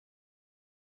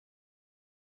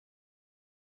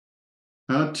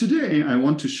Today, I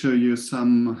want to show you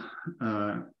some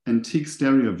antique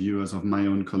stereo viewers of my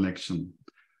own collection.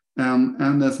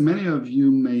 And as many of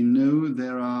you may know,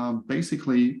 there are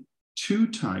basically two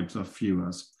types of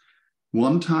viewers.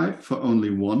 One type for only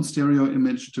one stereo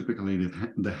image, typically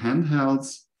the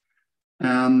handhelds,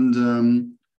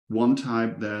 and one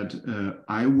type that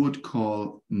I would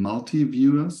call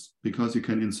multi-viewers, because you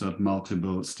can insert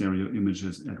multiple stereo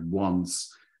images at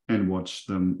once and watch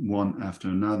them one after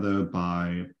another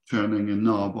by turning a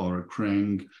knob or a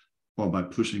crank or by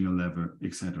pushing a lever,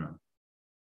 etc.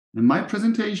 And my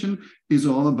presentation is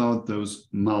all about those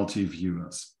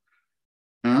multi-viewers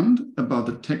and about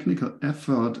the technical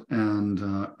effort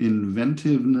and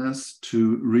inventiveness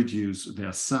to reduce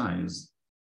their size.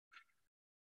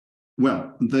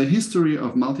 Well, the history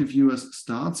of multi-viewers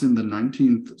starts in the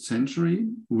 19th century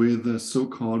with the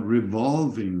so-called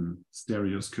revolving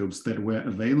stereoscopes that were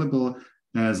available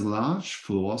as large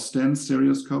floor stand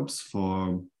stereoscopes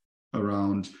for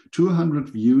around 200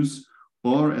 views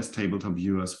or as tabletop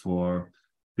viewers for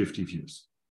 50 views.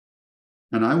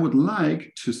 And I would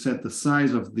like to set the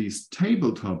size of these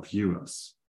tabletop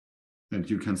viewers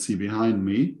that you can see behind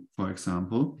me, for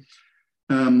example.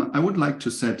 I would like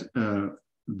to set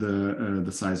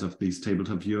the size of these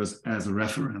tabletop viewers as a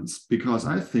reference, because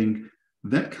I think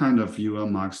that kind of viewer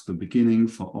marks the beginning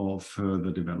for all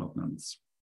further developments.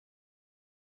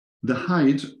 The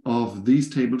height of these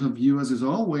tabletop viewers is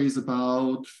always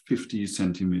about 50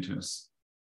 centimeters,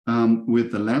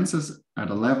 with the lenses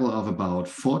at a level of about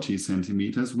 40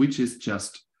 centimeters, which is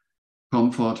just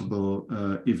comfortable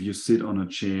if you sit on a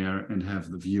chair and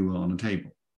have the viewer on a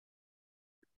table.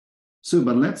 So,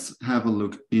 but let's have a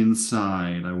look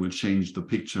inside. I will change the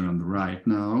picture on the right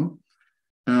now.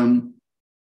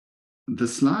 The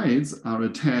slides are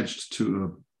attached to a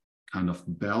kind of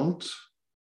belt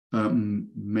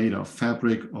made of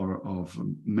fabric or of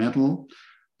metal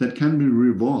that can be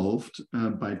revolved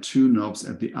by two knobs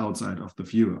at the outside of the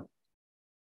viewer.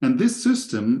 And this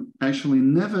system actually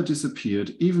never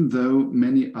disappeared, even though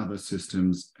many other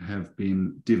systems have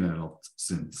been developed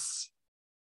since.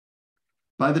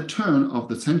 By the turn of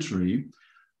the century,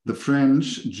 the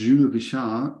French Jules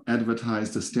Richard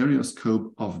advertised a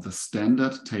stereoscope of the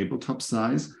standard tabletop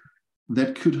size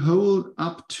that could hold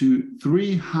up to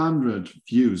 300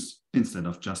 views instead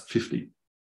of just 50.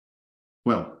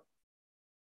 Well,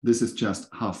 this is just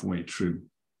halfway true.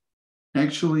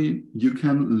 Actually, you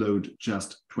can load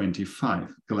just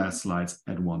 25 glass slides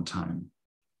at one time.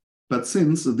 But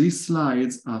since these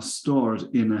slides are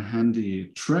stored in a handy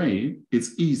tray,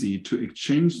 it's easy to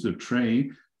exchange the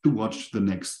tray to watch the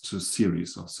next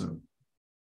series or so.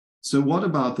 So what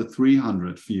about the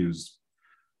 300 views?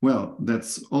 Well,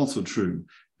 that's also true,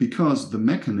 because the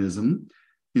mechanism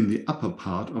in the upper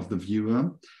part of the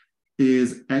viewer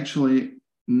is actually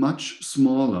much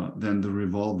smaller than the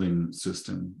revolving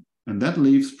system. And that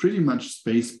leaves pretty much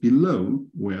space below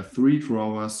where 3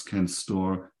 drawers can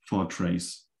store 4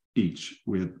 trays each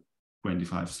with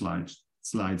 25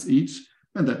 slides each,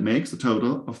 and that makes a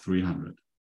total of 300.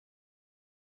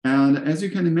 And as you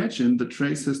can imagine, the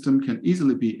tray system can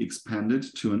easily be expanded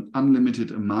to an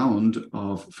unlimited amount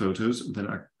of photos that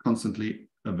are constantly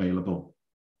available.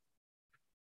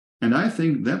 And I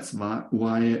think that's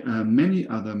why many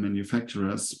other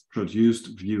manufacturers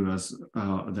produced viewers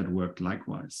that worked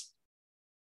likewise.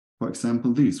 For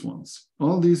example, these ones.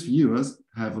 All these viewers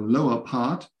have a lower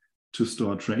part to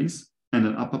store trays and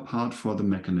an upper part for the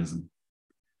mechanism.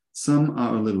 Some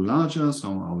are a little larger,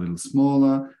 some are a little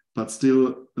smaller, but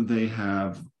still they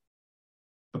have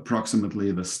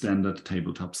approximately the standard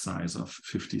tabletop size of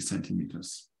 50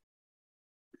 centimeters.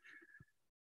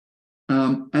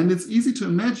 And it's easy to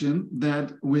imagine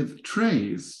that with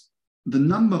trays, the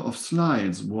number of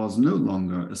slides was no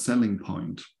longer a selling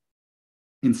point.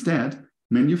 Instead,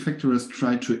 manufacturers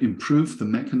tried to improve the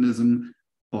mechanism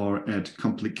or add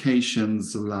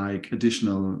complications like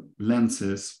additional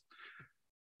lenses.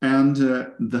 And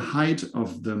the height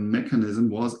of the mechanism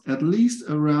was at least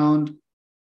around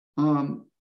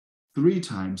 3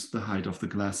 times the height of the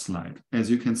glass slide, as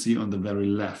you can see on the very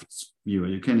left viewer.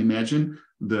 You can imagine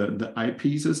the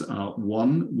eyepieces are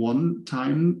one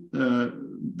time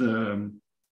the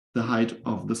height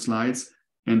of the slides,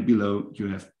 and below you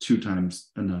have 2 times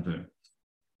another.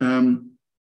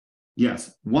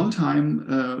 Yes, 1 time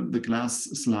the glass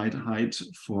slide height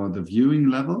for the viewing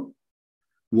level,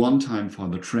 1 time for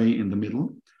the tray in the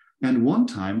middle, and 1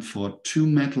 time for 2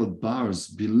 metal bars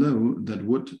below that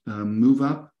would move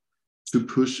up to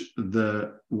push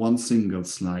the 1 single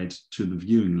slide to the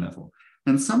viewing level.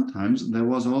 And sometimes there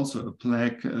was also a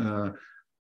plaque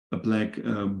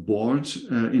board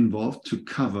involved to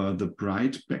cover the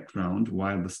bright background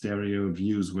while the stereo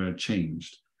views were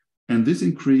changed. And this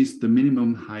increased the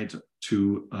minimum height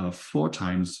to 4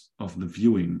 times of the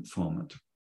viewing format,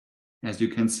 as you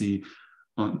can see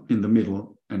in the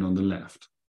middle and on the left.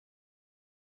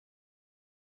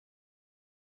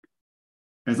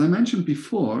 As I mentioned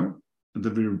before,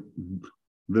 the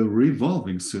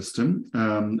revolving system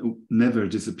never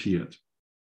disappeared.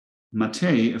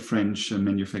 Mattei, a French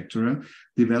manufacturer,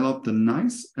 developed a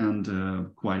nice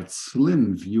and quite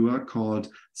slim viewer called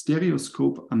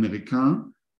Stereoscope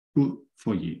Américain pour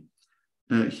foyer.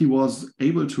 He was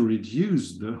able to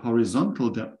reduce the horizontal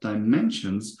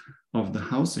dimensions of the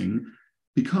housing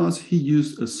because he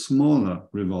used a smaller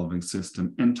revolving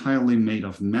system entirely made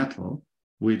of metal,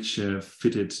 which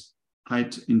fitted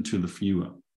tight into the viewer.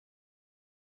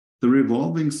 The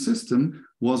revolving system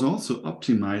was also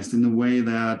optimized in a way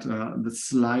that the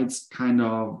slides kind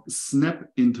of snap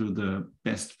into the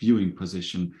best viewing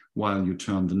position while you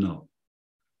turn the knob.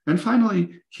 And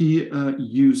finally, he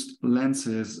used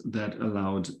lenses that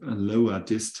allowed a lower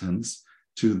distance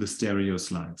to the stereo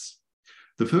slides.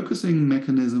 The focusing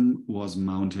mechanism was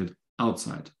mounted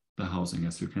outside the housing,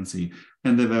 as you can see.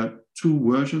 And there were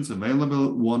 2 versions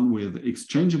available, one with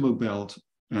exchangeable belt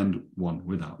and one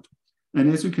without. And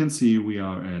as you can see, we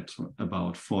are at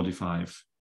about 45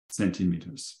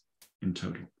 centimeters in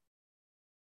total.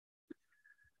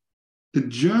 The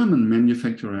German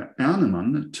manufacturer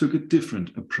Ernemann took a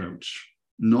different approach.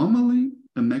 Normally,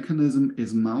 a mechanism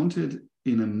is mounted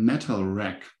in a metal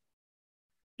rack,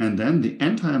 and then the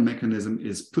entire mechanism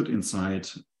is put inside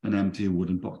an empty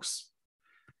wooden box.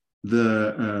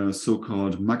 The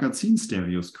so-called magazine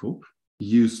stereoscope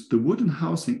used the wooden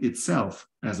housing itself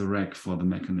as a rack for the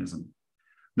mechanism.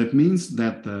 That means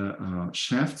that the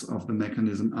shafts of the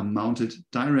mechanism are mounted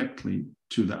directly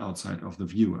to the outside of the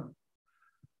viewer.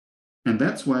 And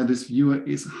that's why this viewer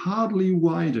is hardly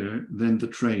wider than the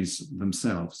trays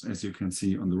themselves, as you can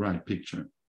see on the right picture.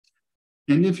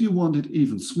 And if you want it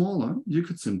even smaller, you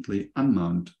could simply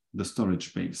unmount the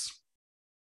storage base.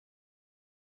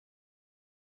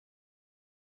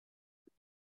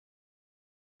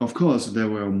 Of course, there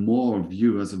were more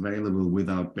viewers available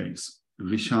without base.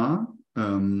 Richard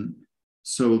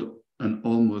sold an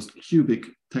almost cubic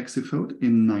taxiphone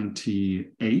in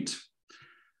 1998.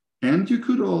 And you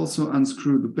could also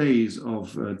unscrew the base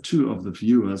of 2 of the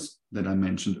viewers that I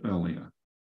mentioned earlier.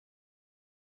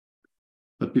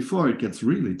 But before it gets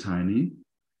really tiny,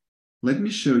 let me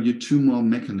show you 2 more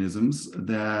mechanisms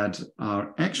that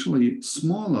are actually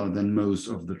smaller than most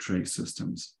of the tray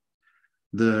systems.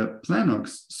 The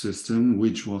Planox system,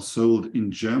 which was sold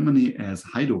in Germany as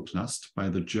Heidoplast by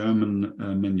the German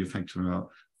manufacturer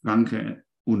Franke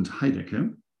und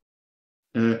Heidecke,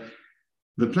 the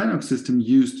Planox system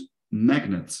used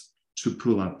magnets to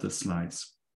pull up the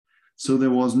slides. So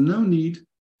there was no need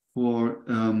for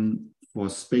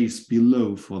space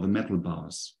below for the metal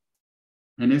bars.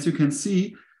 And as you can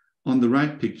see on the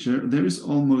right picture, there is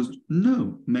almost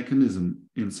no mechanism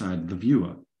inside the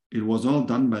viewer. It was all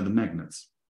done by the magnets.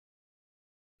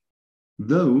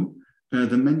 Though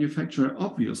the manufacturer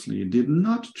obviously did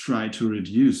not try to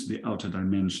reduce the outer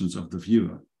dimensions of the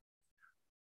viewer.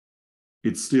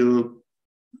 It's still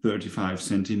 35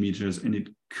 centimeters, and it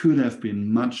could have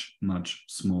been much, much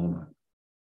smaller.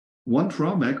 One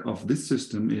drawback of this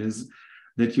system is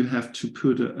that you have to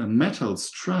put a metal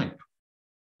stripe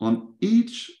on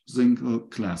each single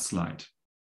glass slide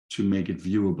to make it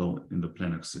viewable in the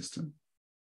Planox system.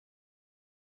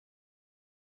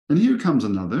 And here comes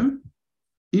another.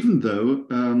 Even though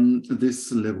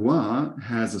this Leroy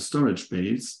has a storage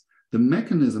base, the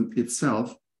mechanism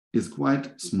itself is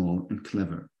quite small and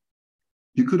clever.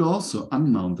 You could also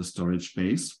unmount the storage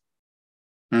base,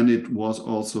 and it was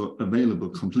also available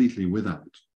completely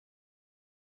without.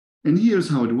 And here's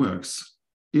how it works.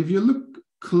 If you look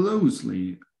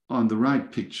closely on the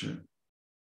right picture,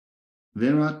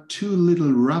 there are 2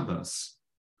 little rubbers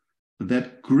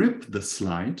that grip the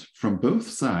slide from both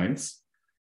sides,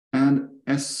 and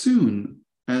as soon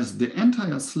as the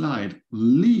entire slide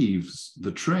leaves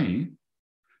the tray,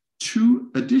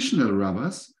 2 additional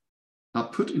rubbers are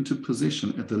put into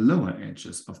position at the lower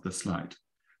edges of the slide.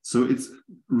 So it's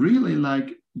really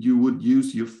like you would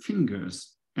use your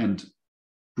fingers and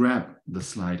grab the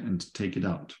slide and take it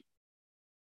out.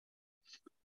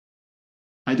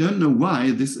 I don't know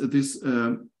why this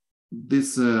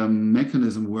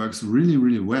mechanism works really,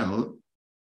 really well,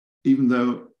 even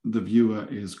though the viewer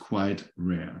is quite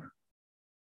rare.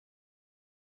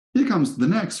 Here comes the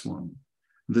next one,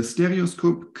 the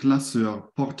Stereoscope Classeur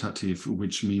Portatif,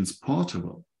 which means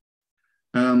portable.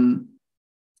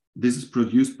 This is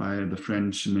produced by the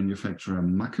French manufacturer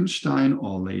Mackenstein,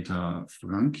 or later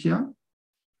Frankia,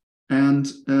 and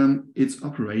it's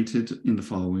operated in the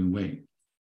following way.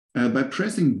 By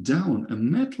pressing down a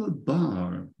metal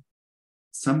bar,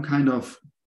 some kind of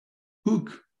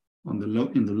hook on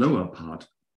in the lower part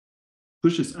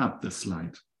pushes up the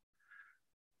slide.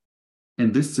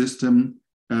 And this system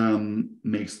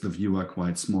makes the viewer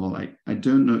quite small. I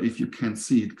don't know if you can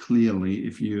see it clearly.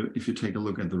 If you take a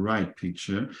look at the right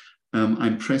picture,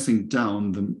 I'm pressing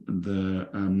down the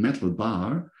metal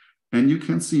bar, and you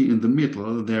can see in the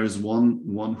middle there is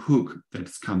one hook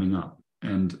that's coming up,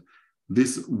 and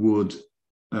this would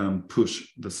push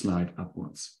the slide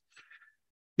upwards.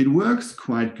 It works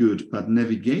quite good, but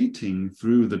navigating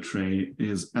through the tray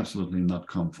is absolutely not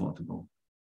comfortable.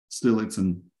 Still, it's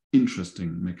an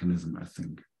interesting mechanism, I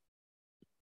think.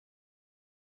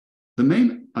 The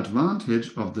main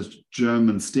advantage of the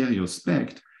German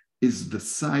Stereoscopic is the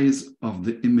size of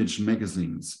the image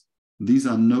magazines. These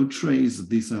are no trays,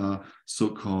 these are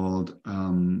so-called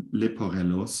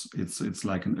leporellos. It's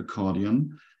like an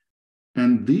accordion.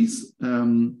 And these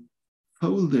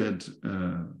folded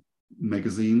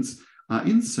magazines are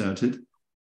inserted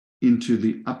into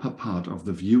the upper part of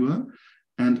the viewer,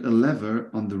 and a lever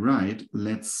on the right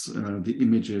lets the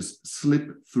images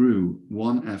slip through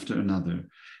one after another.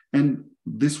 And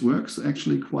this works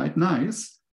actually quite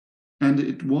nice. And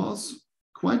it was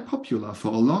quite popular for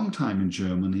a long time in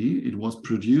Germany. It was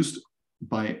produced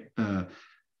by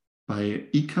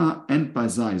ICA and by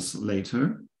Zeiss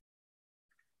later.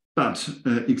 But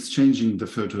exchanging the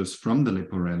photos from the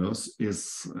leporellos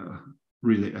is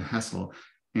really a hassle.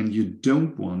 And you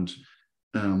don't want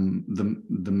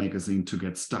the magazine to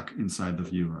get stuck inside the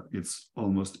viewer. It's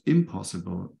almost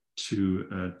impossible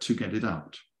to get it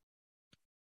out.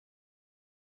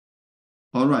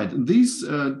 All right, these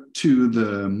two,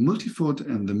 the Multifoot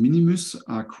and the Minimus,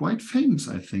 are quite famous,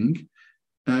 I think.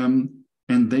 And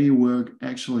they work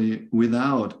actually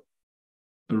without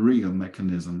a real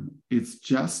mechanism. It's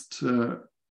just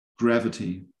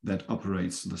gravity that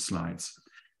operates the slides.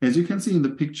 As you can see in the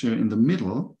picture in the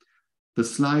middle, the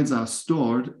slides are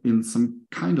stored in some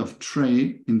kind of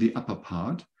tray in the upper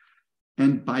part.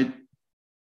 And by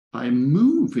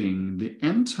moving the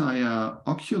entire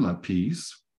ocular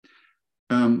piece,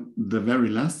 the very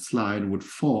last slide would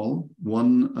fall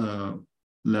one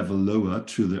level lower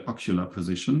to the ocular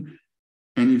position.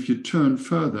 And if you turn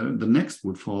further, the next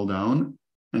would fall down,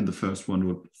 and the first one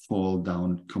would fall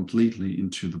down completely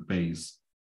into the base.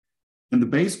 And the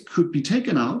base could be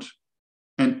taken out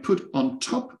and put on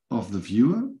top of the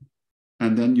viewer,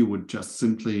 and then you would just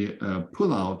simply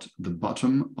pull out the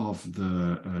bottom of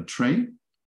the tray,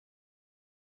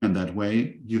 and that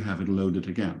way you have it loaded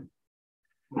again.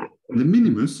 The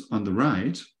Minimus on the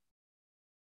right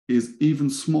is even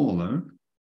smaller,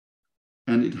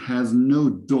 and it has no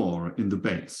door in the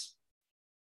base.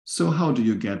 So how do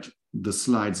you get the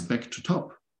slides back to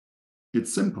top?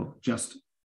 It's simple, just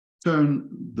turn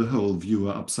the whole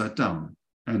viewer upside down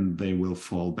and they will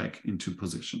fall back into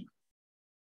position.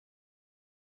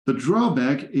 The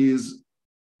drawback is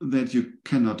that you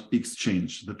cannot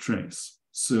exchange the trays,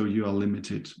 so you are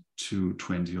limited to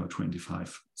 20 or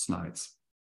 25 slides.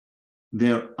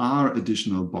 There are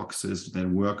additional boxes that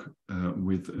work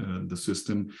with the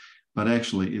system, but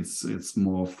actually it's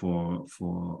more for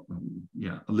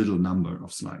a little number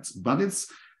of slides. But it's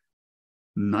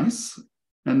nice,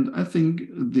 and I think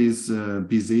these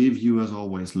Bizet viewers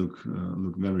always look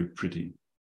very pretty.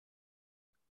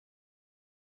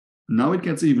 Now it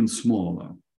gets even smaller.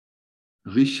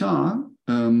 Richard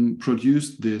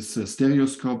produced this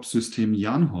stereoscope system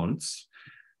Janholz.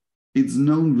 It's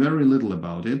known very little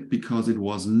about it because it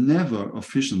was never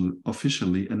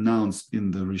officially announced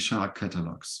in the Richard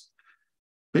catalogs.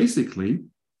 Basically,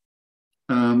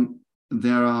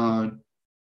 there are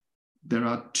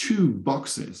two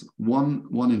boxes,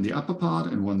 one in the upper part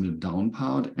and one in the down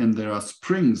part, and there are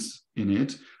springs in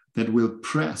it that will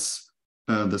press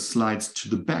the slides to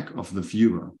the back of the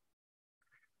viewer.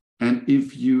 And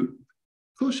if you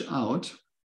push out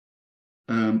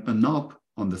a knob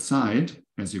on the side,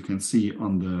 as you can see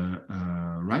on the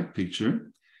right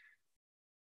picture,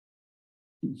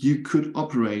 you could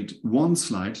operate one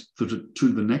slide to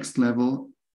the next level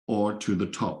or to the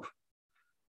top.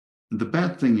 The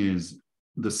bad thing is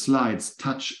the slides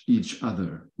touch each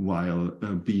other while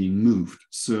being moved.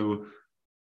 So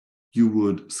you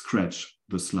would scratch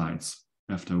the slides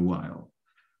after a while.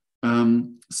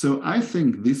 So I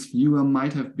think this viewer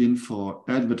might have been for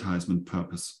advertisement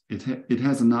purpose. It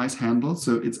has a nice handle,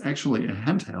 so it's actually a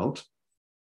handheld.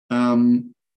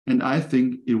 And I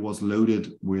think it was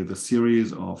loaded with a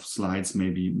series of slides,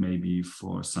 maybe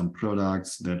for some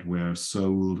products that were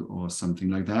sold or something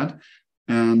like that.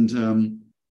 And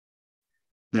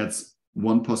that's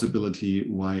one possibility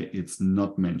why it's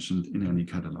not mentioned in any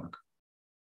catalog.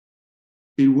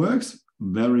 It works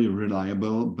very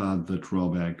reliable, but the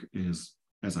drawback is,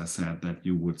 as I said, that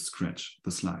you would scratch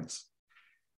the slides.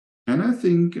 And I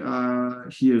think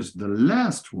here's the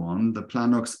last one, the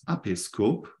Planox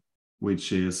Apiscope,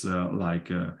 which is like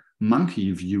a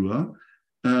monkey viewer.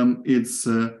 It's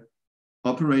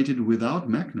operated without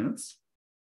magnets.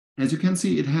 As you can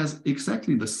see, it has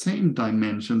exactly the same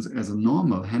dimensions as a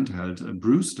normal handheld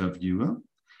Brewster viewer.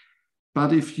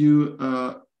 But if you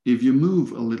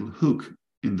move a little hook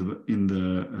in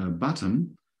the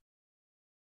bottom,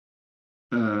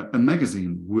 a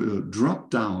magazine will drop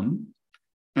down.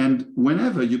 And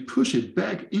whenever you push it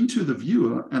back into the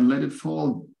viewer and let it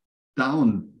fall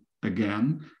down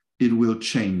again, it will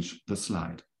change the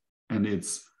slide. And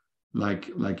it's like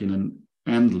in an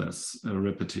endless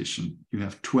repetition. You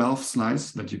have 12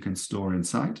 slides that you can store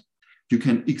inside. You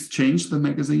can exchange the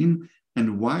magazine.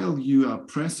 And while you are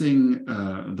pressing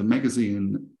the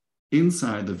magazine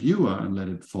inside the viewer and let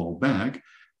it fall back,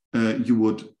 you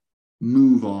would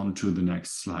move on to the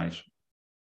next slide.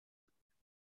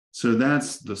 So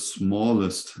that's the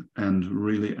smallest and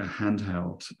really a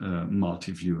handheld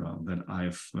multi-viewer that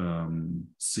I've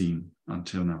seen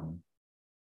until now.